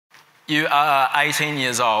You are 18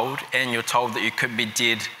 years old and you're told that you could be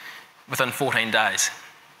dead within 14 days.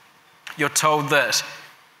 You're told that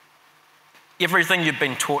everything you've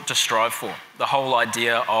been taught to strive for, the whole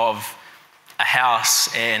idea of a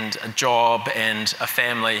house and a job and a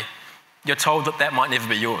family, you're told that that might never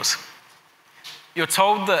be yours. You're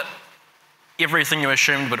told that everything you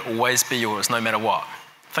assumed would always be yours, no matter what.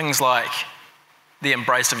 Things like the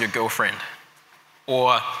embrace of your girlfriend,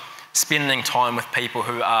 or spending time with people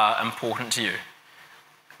who are important to you,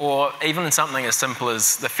 or even something as simple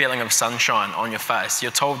as the feeling of sunshine on your face. You're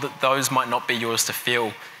told that those might not be yours to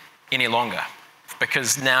feel any longer,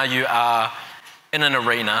 because now you are in an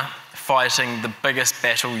arena fighting the biggest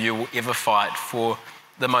battle you will ever fight for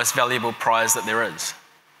the most valuable prize that there is.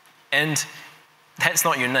 And that's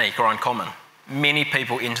not unique or uncommon. Many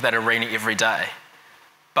people enter that arena every day,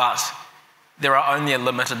 but there are only a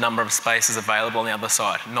limited number of spaces available on the other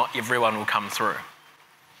side. Not everyone will come through.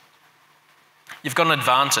 You've got an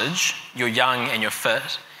advantage, you're young and you're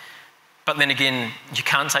fit, but then again, you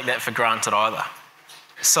can't take that for granted either.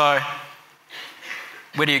 So,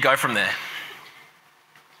 where do you go from there?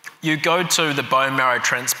 You go to the bone marrow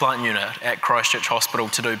transplant unit at Christchurch Hospital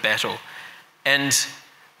to do battle. And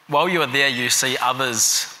while you are there, you see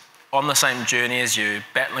others on the same journey as you,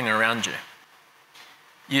 battling around you.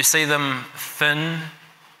 You see them thin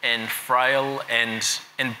and frail and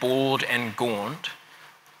bored and gaunt,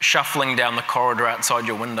 shuffling down the corridor outside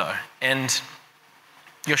your window. And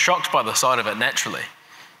you're shocked by the sight of it, naturally.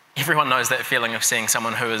 Everyone knows that feeling of seeing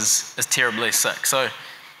someone who is terribly sick. So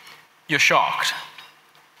you're shocked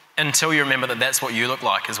until you remember that that's what you look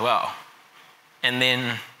like as well. And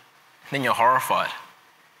then you're horrified.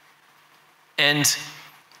 And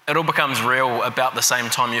it all becomes real about the same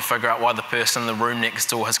time you figure out why the person in the room next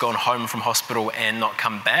door has gone home from hospital and not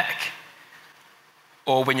come back.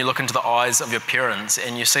 Or when you look into the eyes of your parents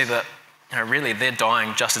and you see that, really, they're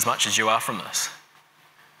dying just as much as you are from this.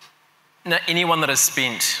 Now, anyone that has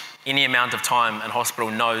spent any amount of time in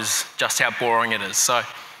hospital knows just how boring it is. So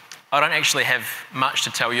I don't actually have much to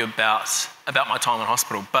tell you about my time in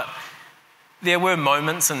hospital, but there were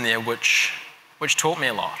moments in there which taught me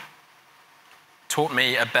a lot. Taught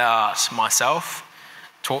me about myself,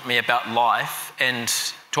 taught me about life, and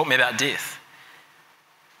taught me about death.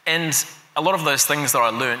 And a lot of those things that I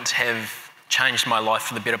learnt have changed my life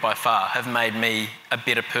for the better by far, have made me a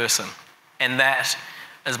better person. And that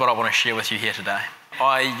is what I want to share with you here today.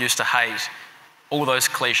 I used to hate all those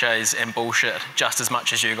cliches and bullshit just as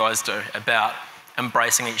much as you guys do about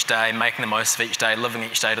embracing each day, making the most of each day, living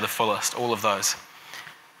each day to the fullest, all of those.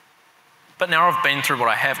 But now I've been through what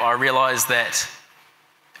I have, I realise that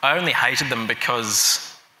I only hated them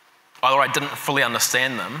because either I didn't fully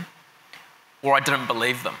understand them or I didn't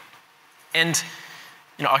believe them. And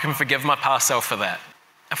I can forgive my past self for that.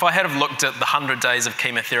 If I had have looked at the 100 days of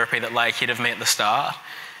chemotherapy that lay ahead of me at the start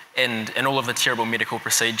and all of the terrible medical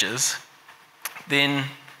procedures, then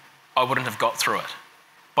I wouldn't have got through it.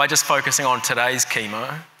 By just focusing on today's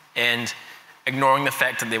chemo and ignoring the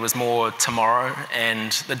fact that there was more tomorrow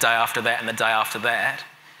and the day after that and the day after that,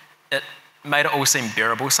 it made it all seem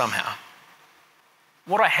bearable somehow.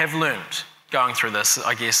 What I have learned going through this,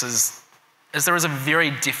 I guess, is there is a very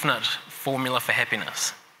definite formula for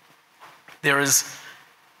happiness. There is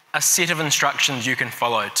a set of instructions you can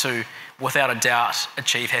follow to, without a doubt,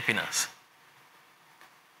 achieve happiness.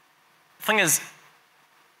 The thing is,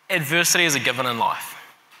 adversity is a given in life.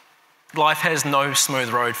 Life has no smooth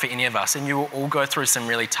road for any of us, and you will all go through some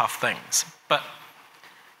really tough things. But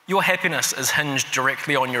your happiness is hinged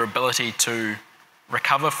directly on your ability to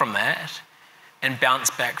recover from that and bounce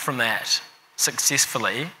back from that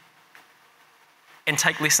successfully and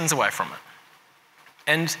take lessons away from it.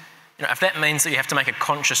 And if that means that you have to make a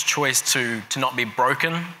conscious choice to not be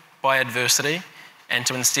broken by adversity and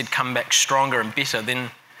to instead come back stronger and better, then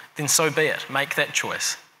so be it. Make that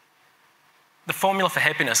choice. The formula for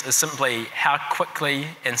happiness is simply how quickly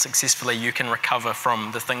and successfully you can recover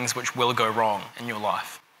from the things which will go wrong in your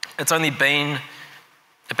life. It's only been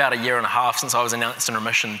about 1.5 years since I was announced in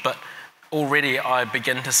remission, but already I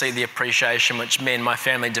begin to see the appreciation which me and my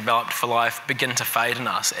family developed for life begin to fade in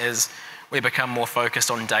us as we become more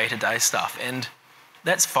focused on day-to-day stuff. And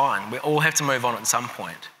that's fine. We all have to move on at some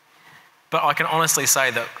point. But I can honestly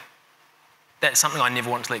say that that's something I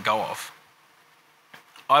never want to let go of.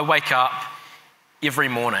 I wake up every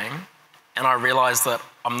morning and I realise that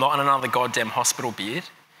I'm not in another goddamn hospital bed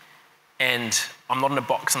and I'm not in a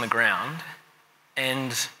box on the ground,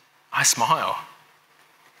 and I smile.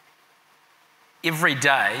 Every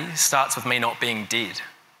day starts with me not being dead.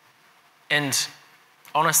 And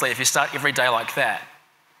honestly, if you start every day like that,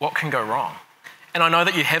 what can go wrong? And I know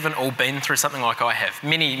that you haven't all been through something like I have.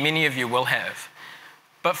 Many of you will have.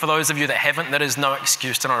 But for those of you that haven't, that is no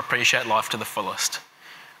excuse to not appreciate life to the fullest.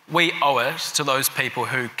 We owe it to those people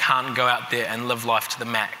who can't go out there and live life to the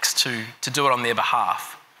max, to do it on their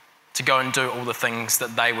behalf, to go and do all the things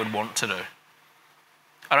that they would want to do.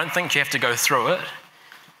 I don't think you have to go through it.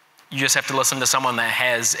 You just have to listen to someone that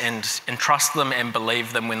has and trust them and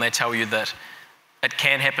believe them when they tell you that it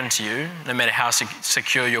can happen to you, no matter how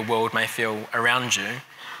secure your world may feel around you,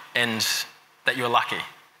 and that you're lucky.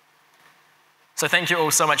 So thank you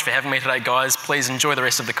all so much for having me today, guys. Please enjoy the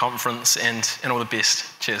rest of the conference and all the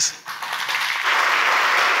best. Cheers.